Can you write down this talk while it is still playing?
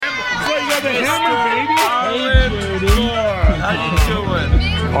the hammer, baby. How you doing?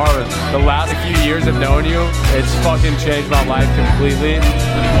 Arlen, the last few years of knowing you, it's fucking changed my life completely.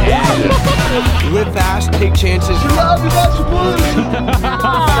 Live fast, take chances.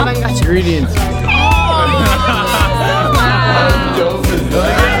 Ingredients.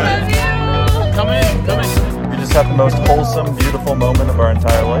 Come in. We just had the most wholesome, beautiful moment of our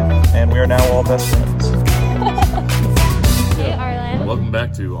entire life, and we are now all best friends. Hey, Arlen. Welcome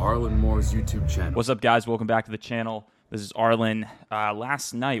back to Arlen Moore's YouTube channel. What's up, guys? Welcome back to the channel. This is Arlen.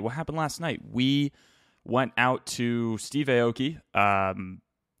 Last night, what happened last night? We went out to Steve Aoki.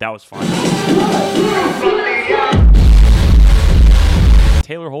 That was fun.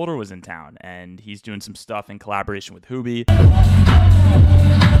 Taylor Holder was in town, and he's doing some stuff in collaboration with Hoobie.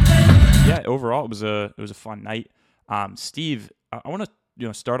 Yeah, overall, it was a fun night. Steve, I want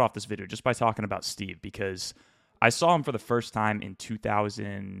to start off this video just by talking about Steve, because I saw him for the first time in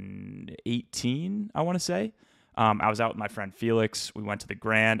 2018, I want to say. I was out with my friend Felix. We went to the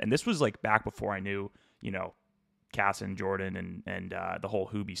Grand, and this was like back before I knew, Cass and Jordan and the whole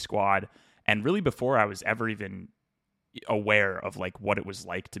Hoobie squad, and really before I was ever even aware of like what it was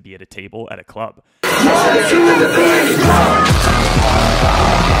like to be at a table at a club.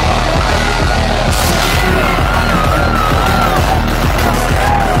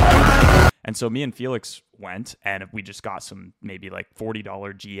 And so me and Felix went, and we just got some maybe like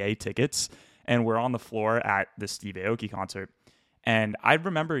 $40 GA tickets, and we're on the floor at the Steve Aoki concert. And I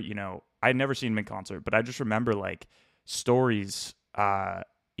remember, I'd never seen him in concert, but I just remember like stories,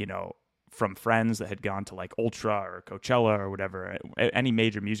 from friends that had gone to like Ultra or Coachella or whatever, any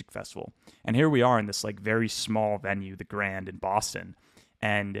major music festival. And here we are in this like very small venue, the Grand in Boston.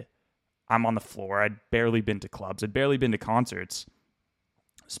 And I'm on the floor. I'd barely been to clubs. I'd barely been to concerts,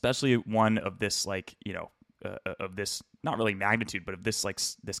 especially one of this like, of this, not really magnitude, but of this like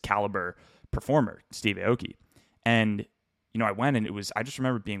this caliber performer, Steve Aoki. And, I went, and I just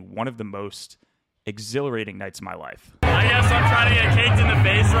remember being one of the most exhilarating nights of my life. I guess I'm trying to get caked in the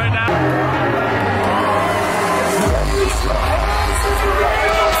face right now.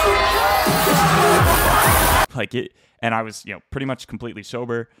 Like it, and I was, pretty much completely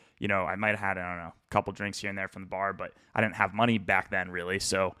sober. I might have had, I don't know, a couple drinks here and there from the bar, but I didn't have money back then, really.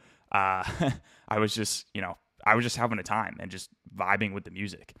 So I was just, having a time and just vibing with the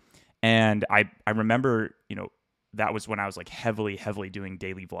music. And I remember, that was when I was like heavily doing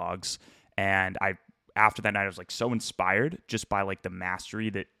daily vlogs. And after that night, I was like so inspired just by like the mastery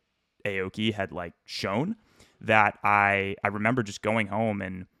that Aoki had like shown, that I remember just going home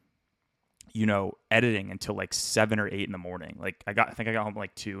and, editing until like 7 or 8 in the morning. Like I think I got home at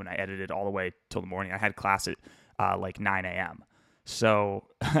like 2, and I edited all the way till the morning. I had class at like 9 a.m. So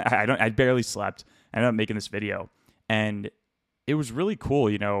I barely slept. I ended up making this video, and it was really cool.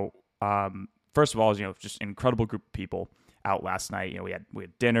 First of all, just an incredible group of people out last night. We had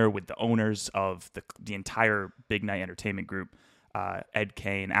dinner with the owners of the entire Big Night Entertainment Group. Ed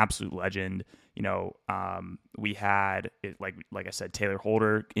Kane, absolute legend. We had, like I said, Taylor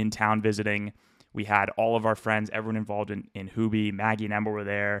Holder in town visiting. We had all of our friends, everyone involved in Hoobie. Maggie and Emma were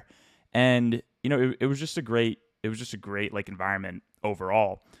there, and it was just a great like environment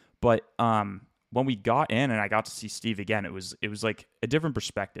overall. But when we got in and I got to see Steve again, it was like a different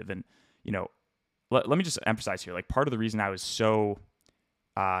perspective. And let me just emphasize here, like part of the reason I was so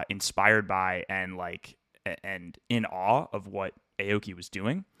inspired by and in awe of what Aoki was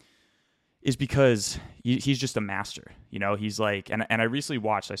doing is because he's just a master. He's like, and I recently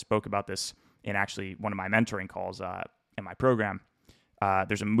watched, I spoke about this in actually one of my mentoring calls in my program.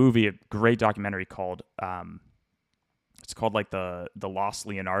 There's a great documentary called, it's called like the Lost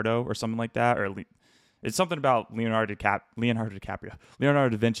Leonardo or something like that, or it's something about Leonardo DiCaprio.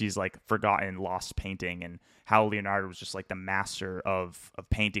 Leonardo da Vinci's like forgotten lost painting, and how Leonardo was just like the master of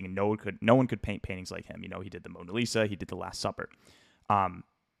painting, and no one could paint paintings like him. He did the Mona Lisa, he did the Last Supper.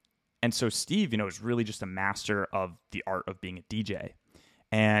 And so Steve, is really just a master of the art of being a DJ.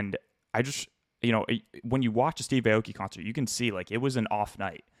 And I just, when you watch a Steve Aoki concert, you can see like it was an off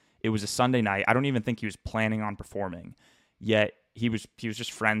night. It was a Sunday night. I don't even think he was planning on performing, yet he was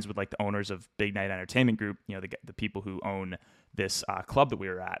just friends with like the owners of Big Night Entertainment Group, the people who own this club that we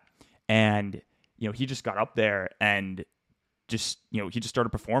were at. And, he just got up there and just, he just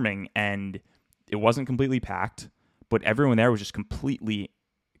started performing, and it wasn't completely packed, but everyone there was just completely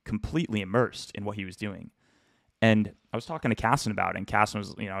immersed in what he was doing. And I was talking to Casson about it, and Casson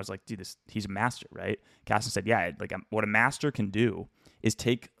was, I was like, dude, he's a master, right? Casson said, yeah, like what a master can do is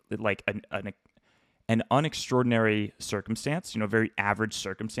take like an unextraordinary circumstance, a very average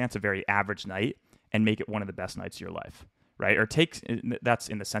circumstance, a very average night, and make it one of the best nights of your life, right? Or that's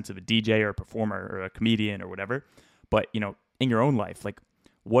in the sense of a DJ or a performer or a comedian or whatever. But, you know, in your own life, like,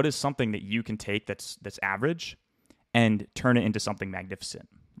 what is something that you can take that's average and turn it into something magnificent,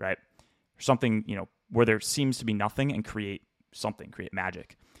 right? Something, you know, where there seems to be nothing and create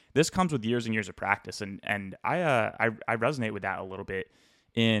magic. This comes with years and years of practice, and I resonate with that a little bit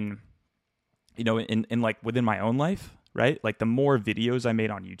in, you know, in like within my own life, right? Like the more videos I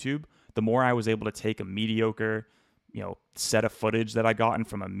made on YouTube, the more I was able to take a mediocre, you know, set of footage that I gotten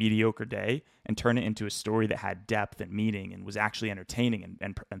from a mediocre day and turn it into a story that had depth and meaning and was actually entertaining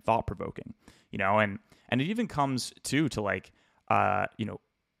and thought provoking, you know, and it even comes to like, you know,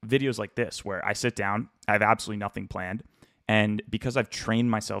 videos like this where I sit down, I have absolutely nothing planned. And because I've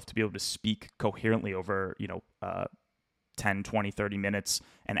trained myself to be able to speak coherently over, you know, 10, 20, 30 minutes,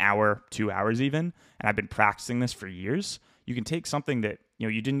 an hour, 2 hours even, and I've been practicing this for years, you can take something that, you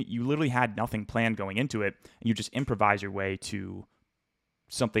know, you literally had nothing planned going into it, and you just improvise your way to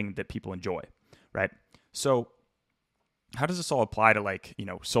something that people enjoy, right? So how does this all apply to, like, you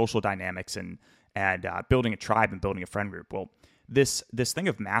know, social dynamics and building a tribe and building a friend group? Well, this thing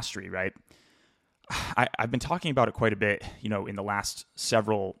of mastery, right? I've been talking about it quite a bit, you know, in the last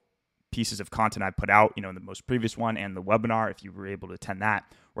several pieces of content I put out, you know, in the most previous one and the webinar, if you were able to attend that,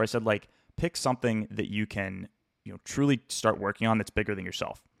 where I said, like, pick something that you can, you know, truly start working on that's bigger than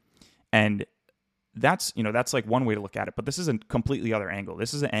yourself. And that's, you know, that's like one way to look at it, but this is a completely other angle.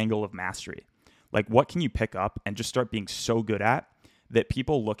 This is an angle of mastery. Like, what can you pick up and just start being so good at that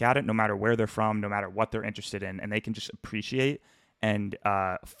people look at it no matter where they're from, no matter what they're interested in, and they can just appreciate and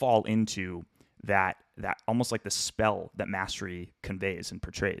fall into that almost like the spell that mastery conveys and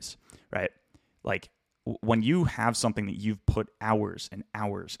portrays, right? Like, when you have something that you've put hours and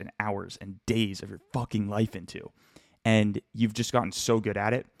hours and hours and days of your fucking life into, and you've just gotten so good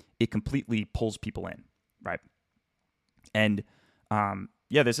at it, it completely pulls people in, right? And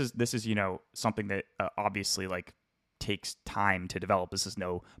yeah, this is you know, something that obviously, like, takes time to develop. This is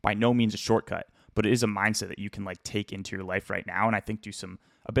by no means a shortcut, but it is a mindset that you can, like, take into your life right now, and I think do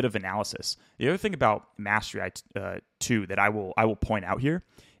a bit of analysis. The other thing about mastery, too, that I will point out here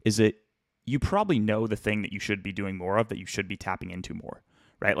is that you probably know the thing that you should be doing more of, that you should be tapping into more,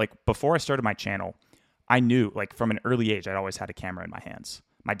 right? Like, before I started my channel, I knew, like, from an early age, I'd always had a camera in my hands.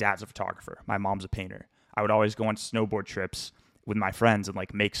 My dad's a photographer. My mom's a painter. I would always go on snowboard trips with my friends and,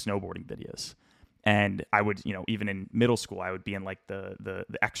 like, make snowboarding videos. And I would, you know, even in middle school, I would be in, like, the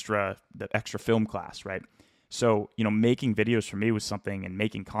extra film class, right? So, you know, making videos for me was something, and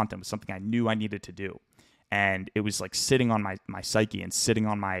making content was something I knew I needed to do. And it was, like, sitting on my psyche and sitting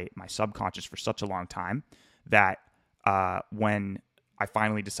on my subconscious for such a long time that when I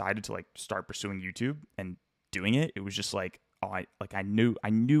finally decided to, like, start pursuing YouTube and doing it, it was just like, I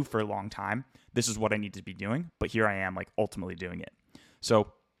knew for a long time this is what I need to be doing, but here I am, like, ultimately doing it.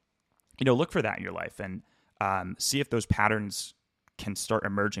 So, you know, look for that in your life and see if those patterns can start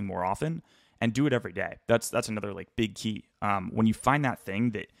emerging more often, and do it every day. That's another, like, big key. When you find that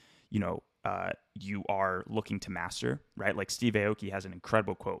thing that, you know, you are looking to master, right? Like, Steve Aoki has an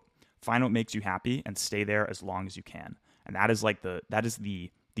incredible quote: "Find what makes you happy and stay there as long as you can." And that is, like, the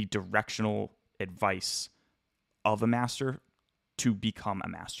directional advice of a master to become a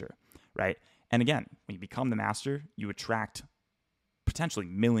master, right? And again, when you become the master, you attract potentially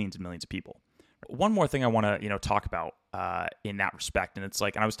millions and millions of people. One more thing I want to, you know, talk about in that respect, and it's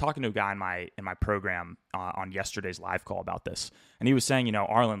like, and I was talking to a guy in my program on yesterday's live call about this, and he was saying, you know,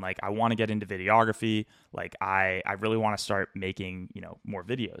 Arlen, like, I want to get into videography, like, I really want to start making, you know, more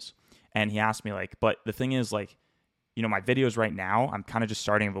videos. And he asked me, like, but the thing is, like, you know, my videos right now, I'm kind of just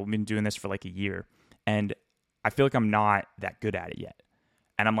starting. I've been doing this for like a year, and I feel like I'm not that good at it yet.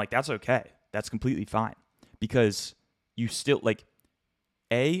 And I'm like, that's okay. That's completely fine, because you still, like,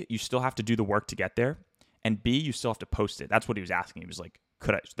 A, you still have to do the work to get there, and B, you still have to post it. That's what he was asking. He was like,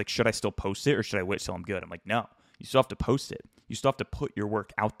 should I still post it, or should I wait till I'm good? I'm like, no, you still have to post it. You still have to put your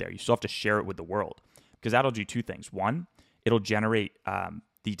work out there. You still have to share it with the world, because that'll do two things. One, it'll generate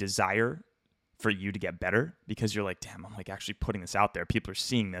the desire for you to get better, because you're like, damn, I'm, like, actually putting this out there. People are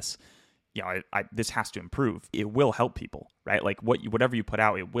seeing this. You know, this has to improve. It will help people, right? Like, whatever you put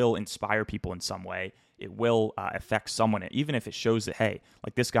out, it will inspire people in some way. It will affect someone, even if it shows that, hey,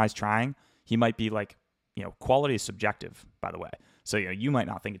 like, this guy's trying. He might be, like, you know, quality is subjective, by the way. So, you know, you might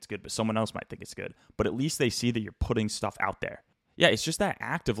not think it's good, but someone else might think it's good. But at least they see that you're putting stuff out there. Yeah, it's just that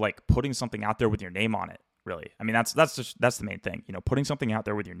act of, like, putting something out there with your name on it, really. I mean, that's the main thing. You know, putting something out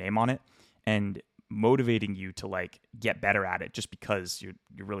there with your name on it and motivating you to, like, get better at it, just because you're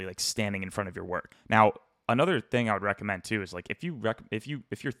really, like, standing in front of your work. Now, another thing I would recommend too is, like, if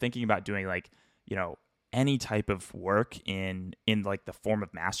you're thinking about doing, like, you know, any type of work in like the form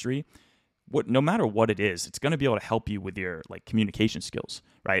of mastery, no matter what it is, it's going to be able to help you with your like communication skills,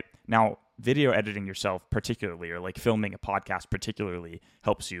 right? Now, video editing yourself particularly, or like filming a podcast particularly,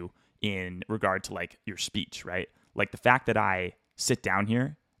 helps you in regard to like your speech, right? Like the fact that I sit down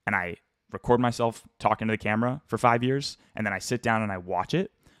here and I record myself talking to the camera for 5 years, and then I sit down and I watch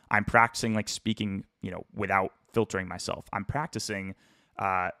it, I'm practicing like speaking, without filtering myself. I'm practicing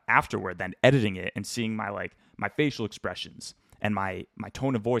afterward, then editing it and seeing my facial expressions and my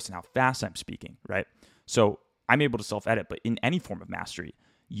tone of voice and how fast I'm speaking, right? So I'm able to self-edit, but in any form of mastery,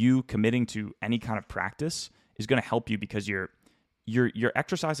 you committing to any kind of practice is going to help you, because you're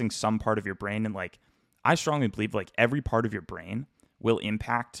exercising some part of your brain. And like, I strongly believe like every part of your brain will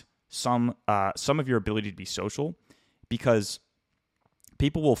impact some of your ability to be social, because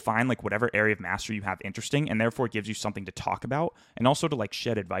people will find like whatever area of mastery you have interesting, and therefore it gives you something to talk about and also to like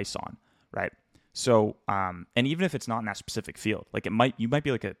shed advice on, right? So, and even if it's not in that specific field, like you might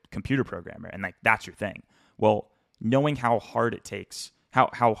be like a computer programmer and like that's your thing. Well, knowing how hard it takes,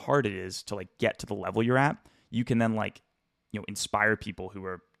 how hard it is to like get to the level you're at, you can then like, inspire people who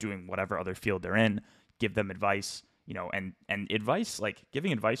are doing whatever other field they're in, give them advice, and advice, like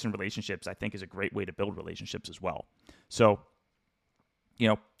giving advice in relationships, I think is a great way to build relationships as well. So,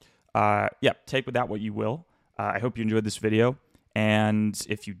 take with that what you will. I hope you enjoyed this video. And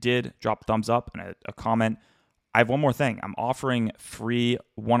if you did, drop a thumbs up and a comment. I have one more thing. I'm offering free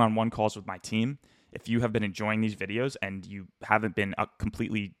one-on-one calls with my team. If you have been enjoying these videos and you haven't been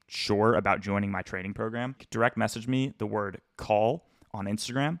completely sure about joining my training program, direct message me the word call on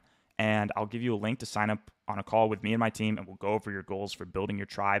Instagram, and I'll give you a link to sign up on a call with me and my team, and we'll go over your goals for building your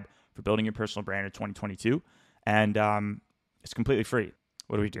tribe, for building your personal brand in 2022. And it's completely free.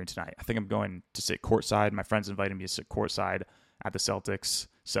 What are we doing tonight? I think I'm going to sit courtside. My friends invited me to sit courtside at the Celtics,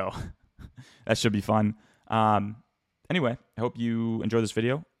 so that should be fun. Anyway, I hope you enjoy this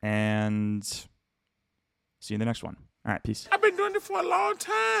video, and see you in the next one. All right, peace. I've been doing it for a long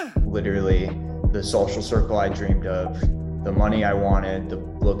time. Literally, the social circle I dreamed of, the money I wanted, the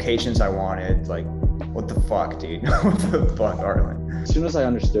locations I wanted, like, what the fuck, dude? What the fuck, Arlen? As soon as I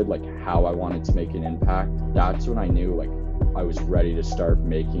understood like how I wanted to make an impact, that's when I knew like I was ready to start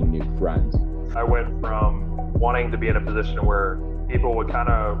making new friends. I went from wanting to be in a position where people would kind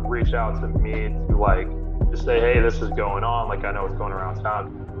of reach out to me to like just say, hey, this is going on, like I know what's going around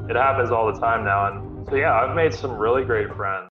town. It happens all the time now. And so yeah, I've made some really great friends.